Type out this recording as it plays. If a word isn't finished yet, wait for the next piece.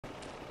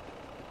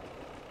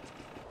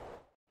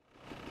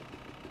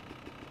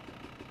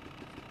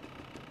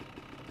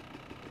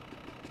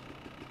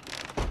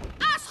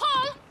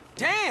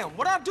Damn,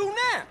 what I do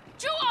now?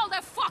 Do all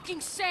the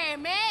fucking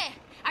same, eh?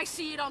 I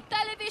see it on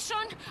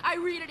television, I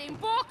read it in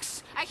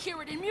books, I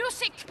hear it in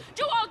music.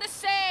 Do all the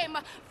same.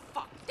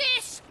 Fuck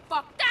this,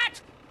 fuck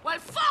that. Well,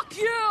 fuck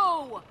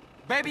you!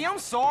 Baby, I'm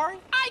sorry.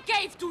 I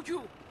gave to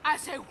you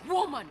as a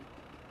woman.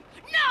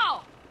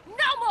 No!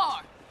 No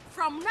more!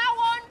 From now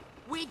on,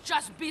 we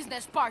just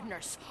business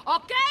partners,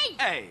 okay?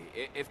 Hey,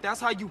 if that's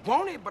how you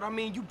want it, but I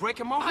mean, you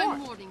breaking my heart.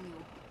 I'm warning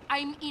you.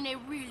 I'm in a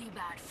really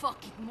bad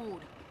fucking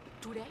mood.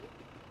 Today,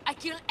 I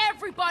kill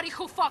everybody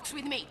who fucks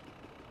with me.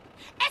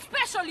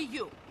 Especially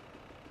you.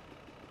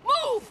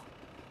 Move!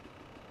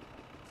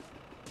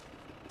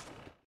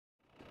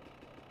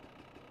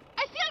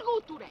 I feel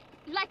good today.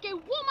 Like a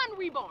woman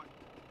reborn.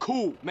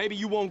 Cool. Maybe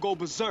you won't go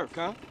berserk,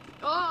 huh?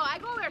 Oh, I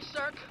go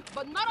berserk,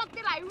 but not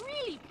until I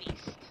really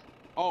feast.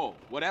 Oh,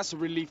 well, that's a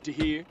relief to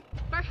hear.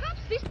 Perhaps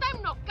this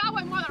time no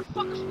cowboy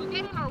motherfuckers will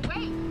get in our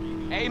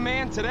way.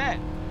 Amen to that.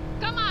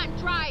 Come on,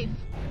 drive.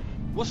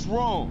 What's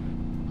wrong?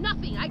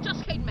 Nothing, I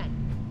just hate men.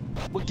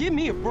 Well, give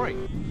me a break.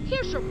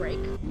 Here's your break.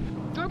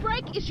 Your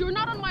break is you're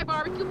not on my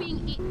barbecue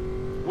being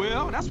eaten.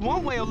 Well, that's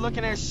one way of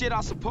looking at shit,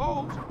 I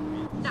suppose.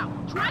 Now,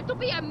 try to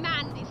be a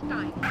man this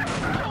time.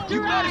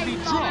 You better be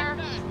drunk.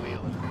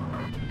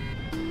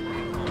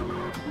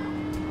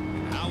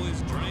 I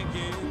was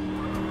drinking,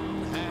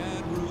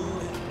 had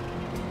ruined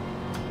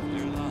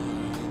their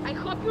lives. I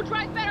hope you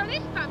drive better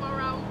this time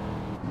around.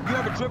 You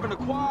ever driven a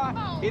quad?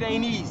 Oh. It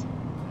ain't easy.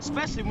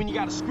 Especially when you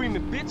got a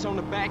screaming bitch on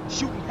the back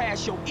shooting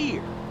past your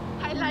ear.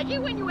 I like it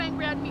when you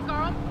angry at me,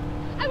 girl.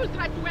 I will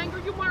try to anger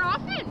you more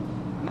often.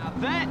 Now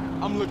that,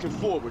 I'm looking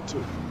forward to.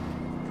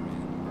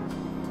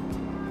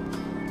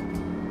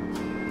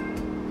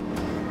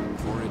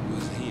 For it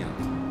was him,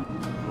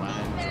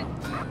 blind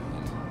drunk,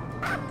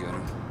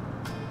 gutter.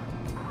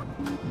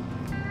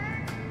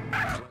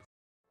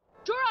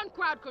 You're on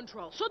crowd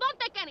control, so don't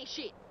take any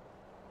shit.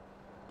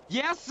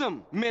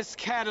 Yes'm, Miss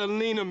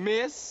Catalina,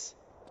 miss.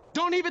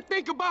 Don't even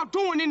think about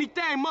doing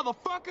anything,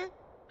 motherfucker.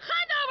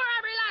 Hand over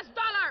every last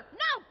dollar!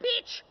 Now,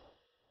 bitch!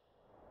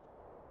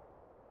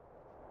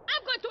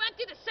 I'm going to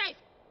empty the safe.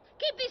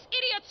 Keep these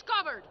idiots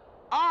covered.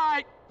 All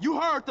right, you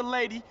heard the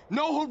lady.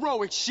 No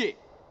heroic shit.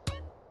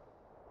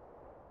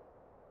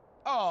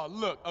 Oh,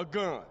 look, a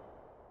gun.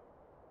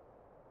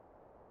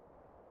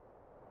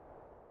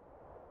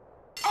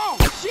 Oh,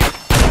 shit!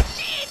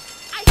 Shit!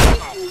 I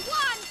give you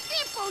one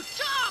simple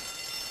job!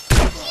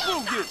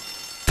 Screw you!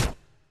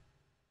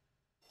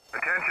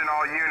 Attention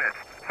all units.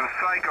 Some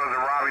psychos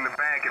are robbing the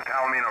bank in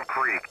Palomino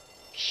Creek.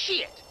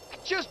 Shit! I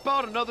just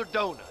bought another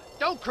donut.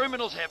 Don't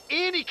criminals have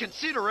any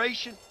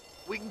consideration?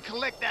 We can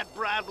collect that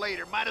bribe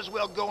later. Might as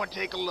well go and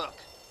take a look.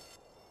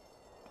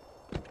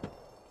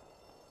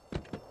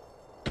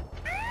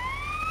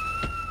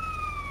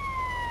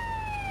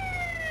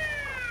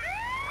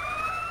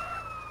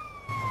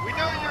 We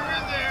know you're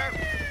in there.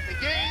 The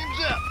game's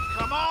up.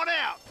 Come on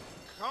out.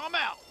 Come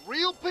out.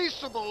 Real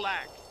peaceable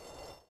like.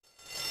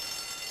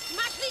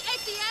 Smash the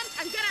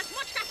ATM and get as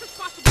much cash as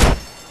possible.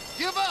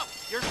 Give up.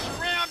 You're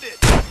surrounded.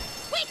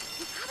 Quick!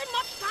 We haven't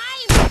much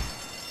time!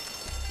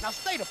 Now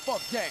stay the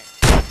fuck down.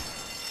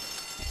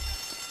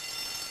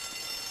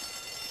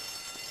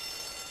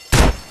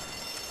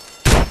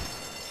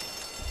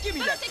 Give me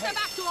Better that take tape. the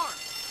back door.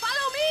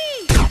 Follow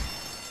me!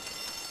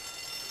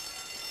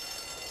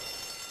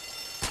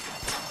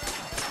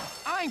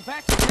 I ain't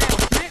backing down,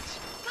 bitch.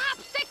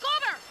 Cops, take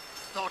cover!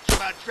 Thought you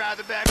might try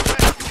the back way.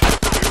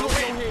 Go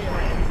ahead.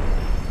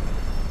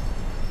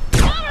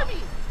 Cover me!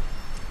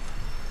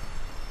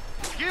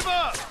 Give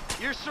up!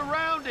 You're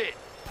surrounded!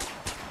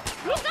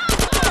 Look out,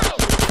 girl!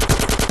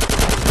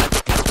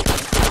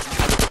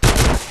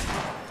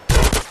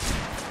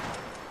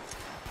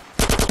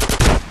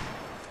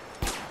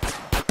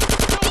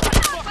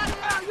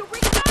 You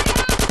retarded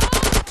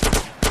asshole!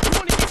 You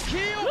wanna get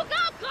killed? Look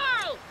out,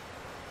 girl!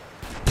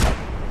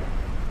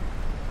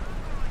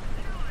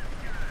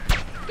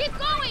 Keep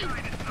going!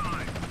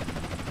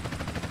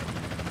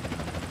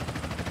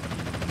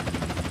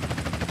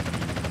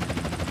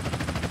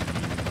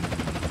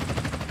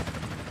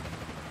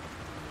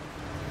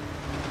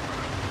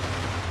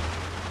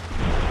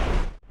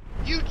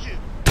 You two.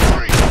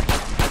 Hurry.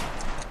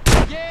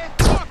 Yeah,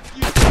 fuck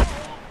you.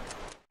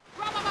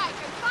 Grab a bike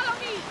and follow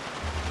me!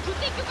 You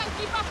think you can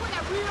keep up with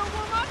a real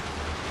woman?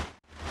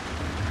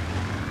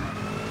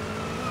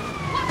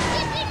 What's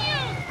keeping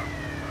you?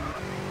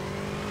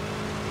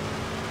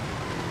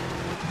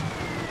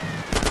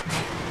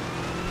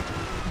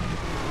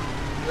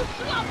 You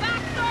slow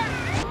bastard!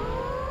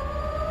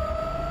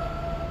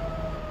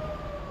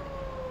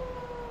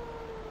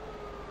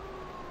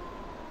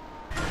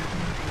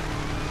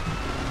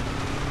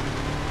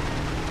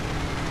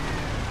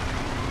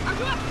 Are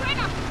you afraid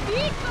of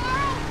speed,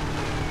 girl?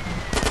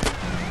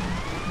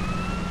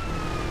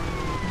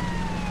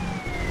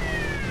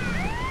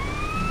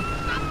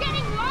 Stop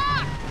getting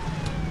lost!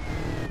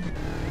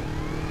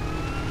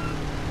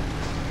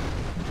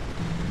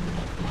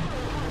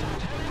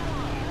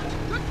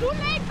 You're too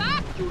laid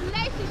back, you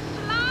lazy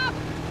slob!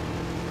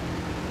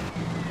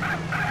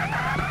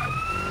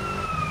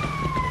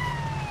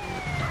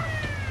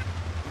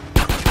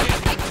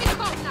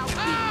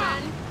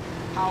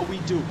 all we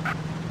do.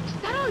 Is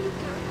that all you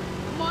care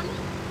about? Money?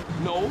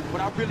 No, but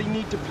I really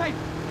need the paper.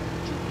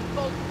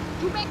 Well,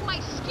 to make my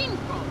skin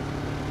crawl.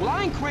 Well,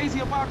 I ain't crazy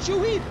about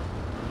you either.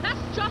 That's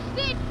just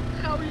it.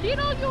 How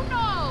little you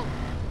know.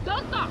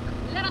 Don't talk.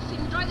 Let us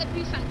enjoy the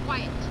peace and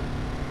quiet.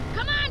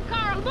 Come on,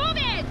 Carl, move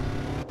it!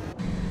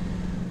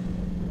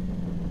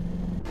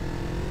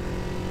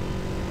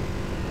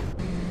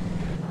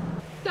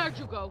 There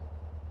you go.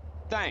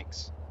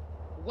 Thanks.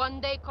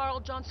 One day, Carl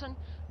Johnson,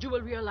 you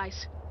will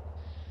realize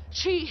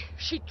she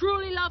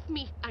truly loved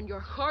me, and your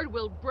heart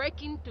will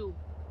break in two.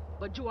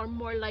 But you are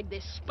more like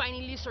the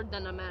spiny lizard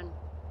than a man.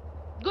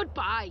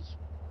 Goodbye.